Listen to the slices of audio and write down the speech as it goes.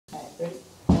Ready?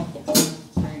 1, 2, 3.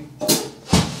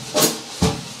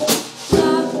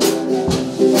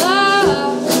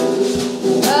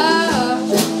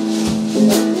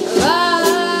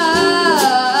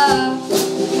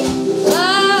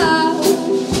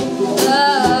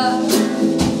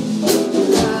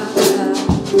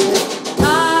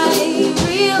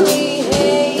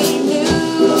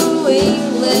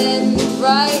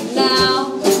 Right now,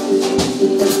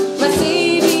 my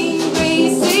saving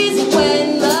grace is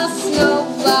when the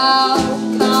snowplow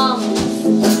comes.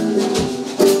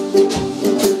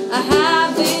 I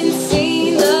haven't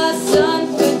seen the sun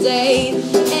for days,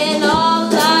 and all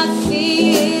I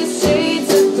see is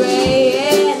shades of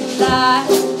gray, and I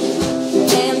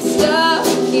am stuck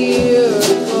here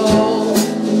cold,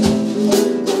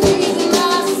 freezing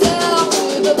myself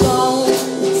to the bone.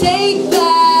 Take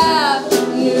back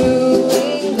New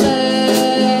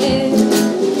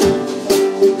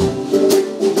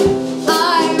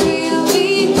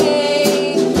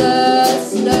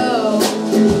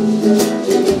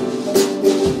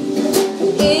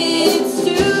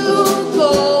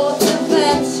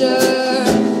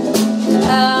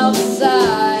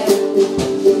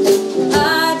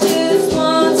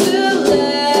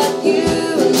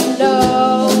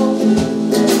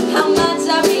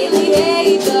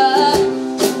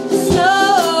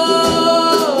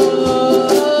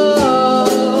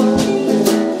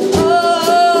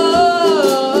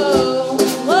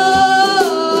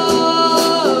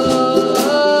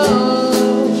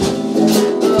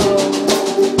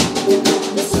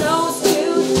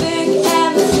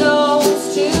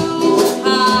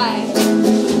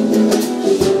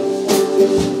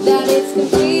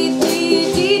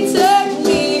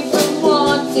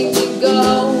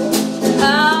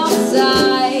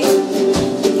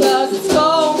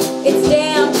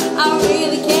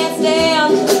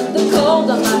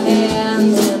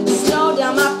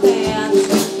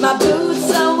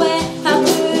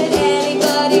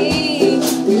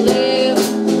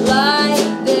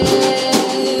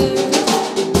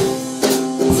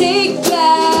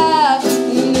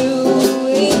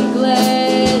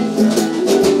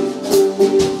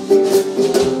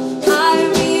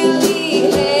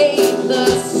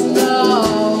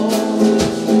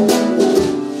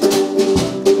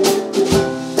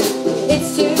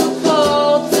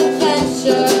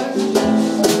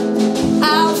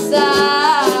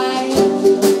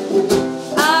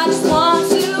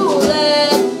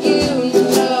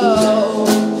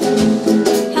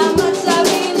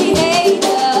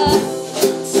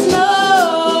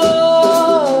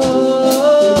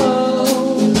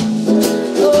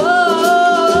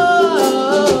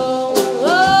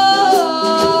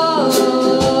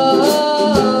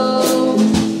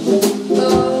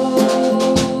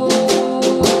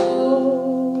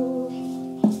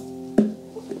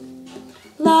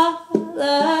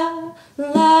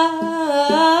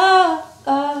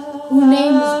Who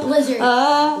named this blizzard?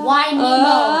 Why Nemo?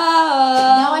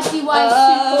 Now I see why it's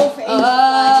too cold for Angel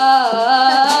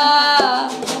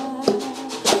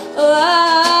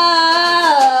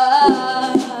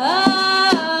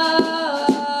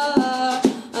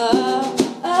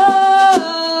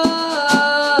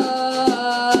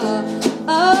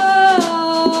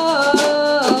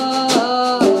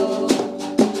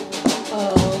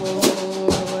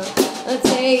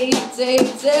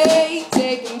Take